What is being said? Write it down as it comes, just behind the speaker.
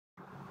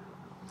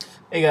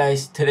Hey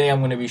guys, today I'm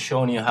going to be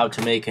showing you how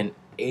to make an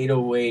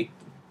 808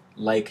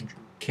 like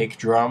kick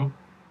drum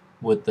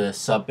with the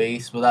sub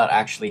bass without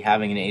actually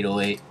having an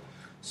 808.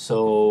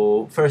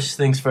 So first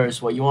things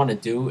first, what you want to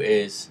do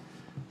is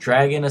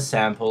drag in a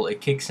sample, a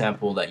kick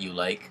sample that you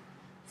like.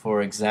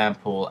 For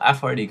example,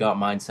 I've already got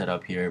mine set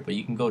up here, but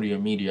you can go to your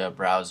media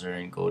browser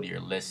and go to your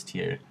list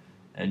here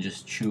and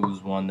just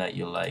choose one that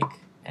you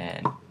like,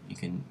 and you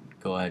can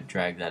go ahead and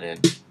drag that in.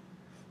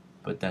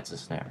 But that's a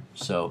snare.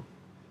 So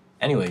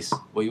anyways,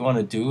 what you want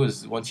to do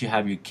is once you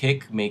have your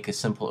kick, make a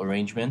simple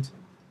arrangement,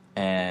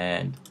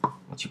 and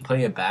once you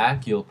play it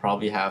back, you'll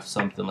probably have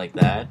something like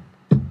that.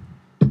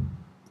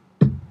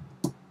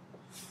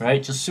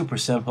 Right? Just super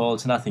simple.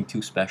 It's nothing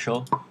too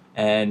special.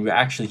 And we're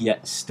actually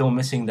yet still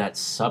missing that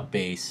sub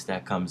bass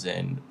that comes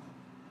in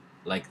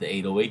like the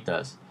 808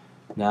 does.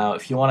 Now,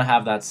 if you want to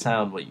have that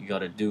sound, what you got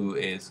to do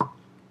is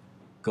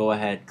go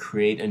ahead,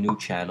 create a new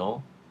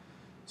channel.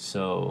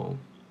 So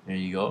there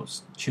you go.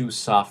 Choose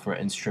software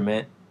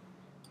instrument,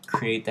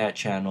 create that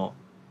channel,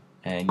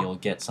 and you'll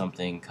get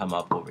something come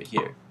up over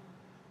here.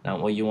 Now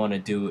what you want to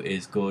do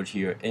is go to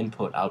your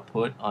input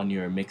output on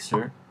your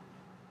mixer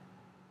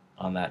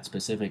on that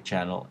specific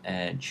channel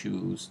and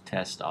choose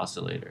test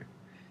oscillator.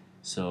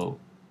 So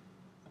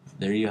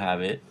there you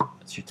have it.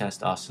 That's your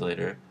test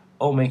oscillator.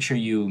 Oh, make sure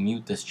you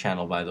mute this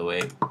channel, by the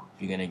way.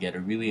 You're gonna get a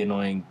really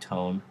annoying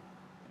tone.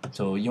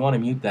 So you want to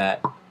mute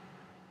that,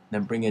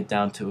 then bring it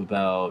down to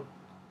about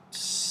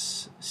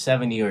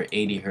 70 or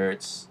 80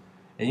 hertz,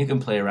 and you can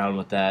play around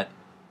with that.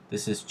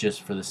 This is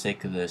just for the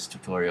sake of this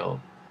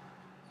tutorial,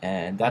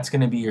 and that's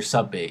going to be your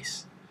sub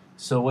bass.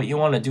 So what you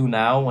want to do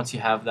now, once you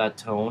have that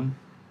tone,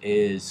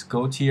 is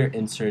go to your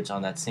inserts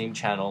on that same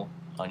channel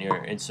on your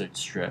insert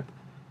strip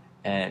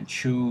and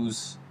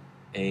choose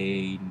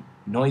a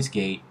noise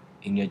gate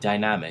in your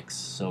dynamics.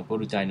 So go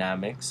to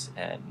dynamics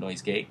and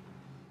noise gate,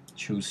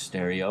 choose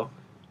stereo,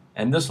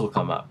 and this will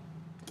come up.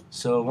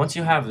 So once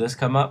you have this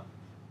come up,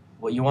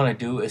 what you want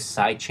to do is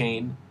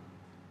sidechain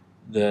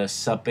the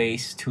sub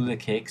bass to the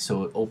kick,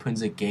 so it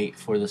opens a gate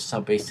for the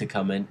sub bass to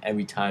come in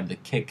every time the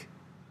kick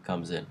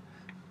comes in.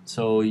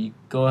 So you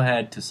go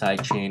ahead to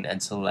sidechain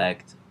and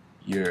select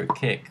your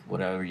kick,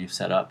 whatever you've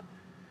set up,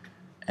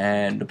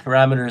 and the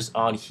parameters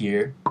on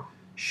here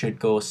should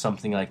go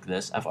something like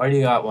this. I've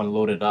already got one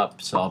loaded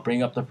up, so I'll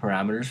bring up the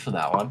parameters for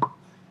that one,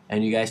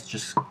 and you guys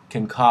just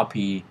can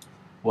copy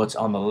what's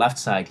on the left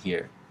side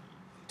here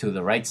to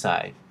the right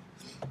side,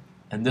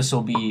 and this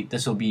will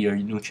be your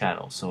new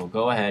channel. So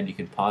go ahead, you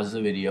can pause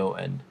the video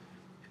and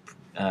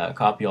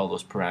copy all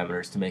those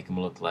parameters to make them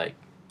look like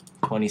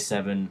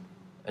 27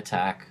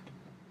 attack,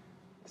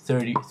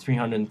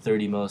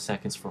 330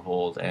 milliseconds for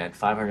hold, and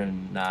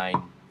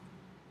 509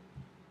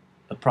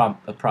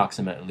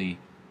 approximately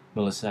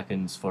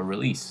milliseconds for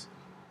release.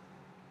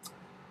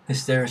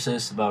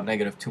 Hysteresis about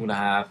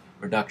 -2.5,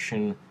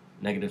 reduction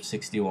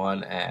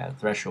 -61, and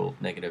threshold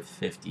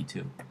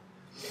 -52.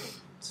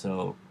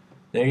 So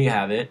there you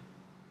have it.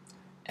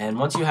 And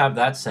once you have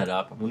that set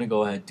up, I'm going to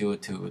go ahead and do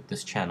it to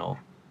this channel.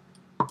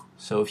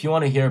 So if you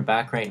want to hear it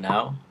back right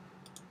now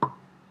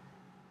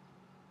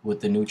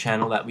with the new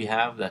channel that we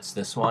have, that's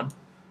this one,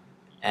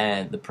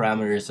 and the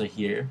parameters are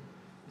here,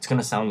 it's going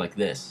to sound like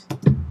this.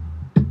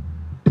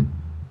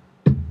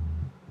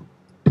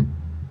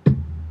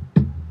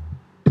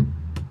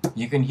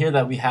 You can hear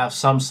that we have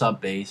some sub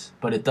bass,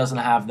 but it doesn't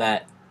have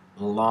that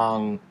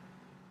long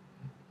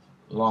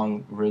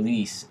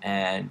release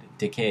and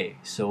decay.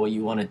 So what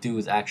you want to do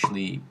is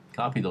actually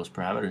copy those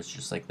parameters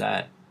just like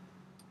that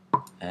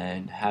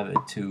and have it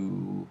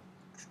to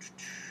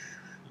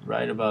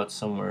right about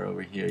somewhere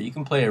over here. You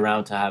can play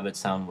around to have it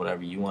sound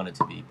whatever you want it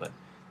to be, but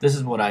this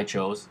is what I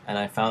chose, and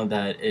I found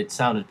that it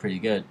sounded pretty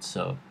good.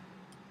 So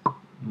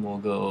we'll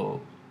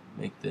go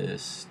make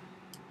this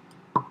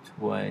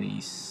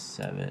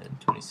 27,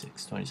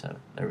 26, 27.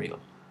 There we go.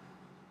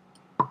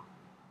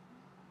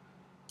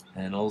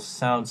 And it'll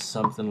sound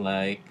something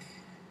like,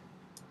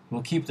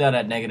 we'll keep that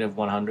at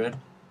 -100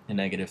 and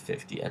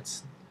 -50.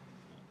 It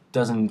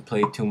doesn't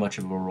play too much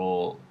of a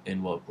role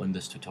in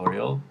this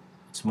tutorial.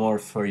 It's more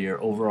for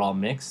your overall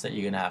mix that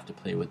you're gonna have to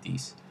play with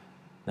these.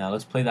 Now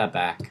let's play that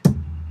back.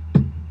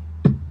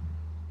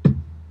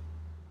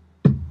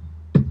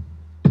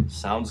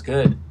 Sounds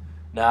good.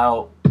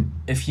 Now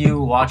if you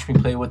watch me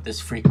play with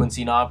this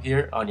frequency knob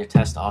here on your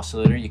test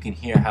oscillator, you can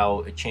hear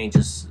how it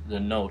changes the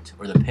note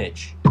or the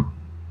pitch.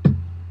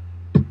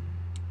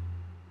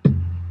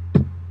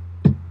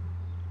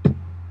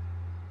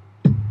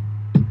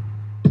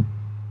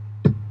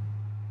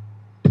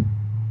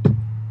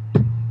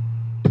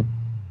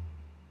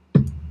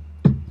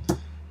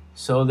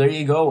 So there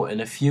you go. In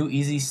a few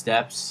easy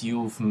steps,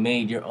 you've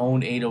made your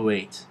own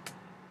 808.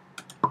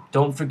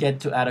 Don't forget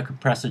to add a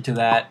compressor to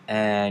that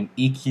and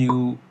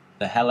EQ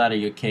the hell out of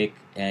your kick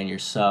and your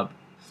sub.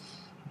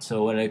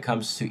 So when it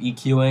comes to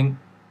EQing,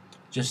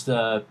 just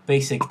a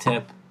basic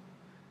tip.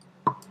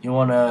 You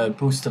want to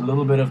boost a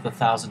little bit of the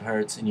 1000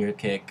 hertz in your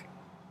kick.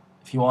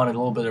 If you want a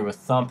little bit of a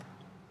thump,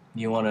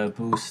 you want to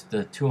boost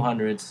the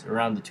 200s,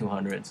 around the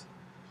 200s,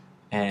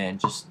 and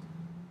just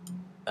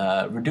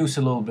reduce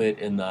a little bit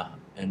in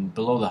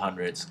below the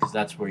hundreds, because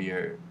that's where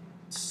your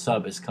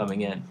sub is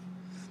coming in.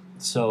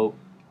 So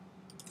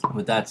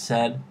with that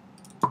said,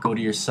 go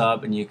to your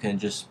sub and you can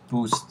just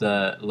boost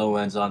the low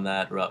ends on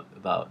that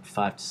about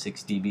 5 to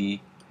 6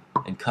 dB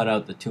and cut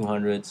out the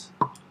 200s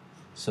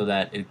so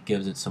that it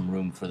gives it some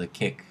room for the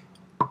kick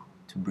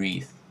to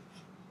breathe.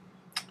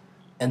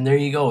 And there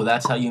you go.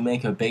 That's how you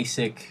make a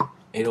basic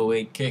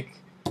 808 kick.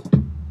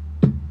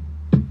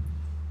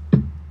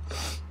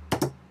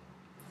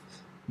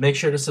 Make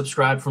sure to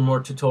subscribe for more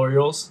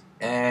tutorials,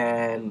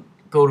 and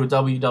go to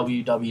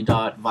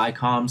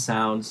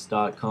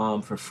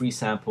www.vicomsounds.com for free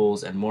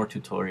samples and more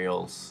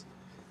tutorials.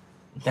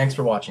 Thanks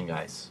for watching,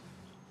 guys.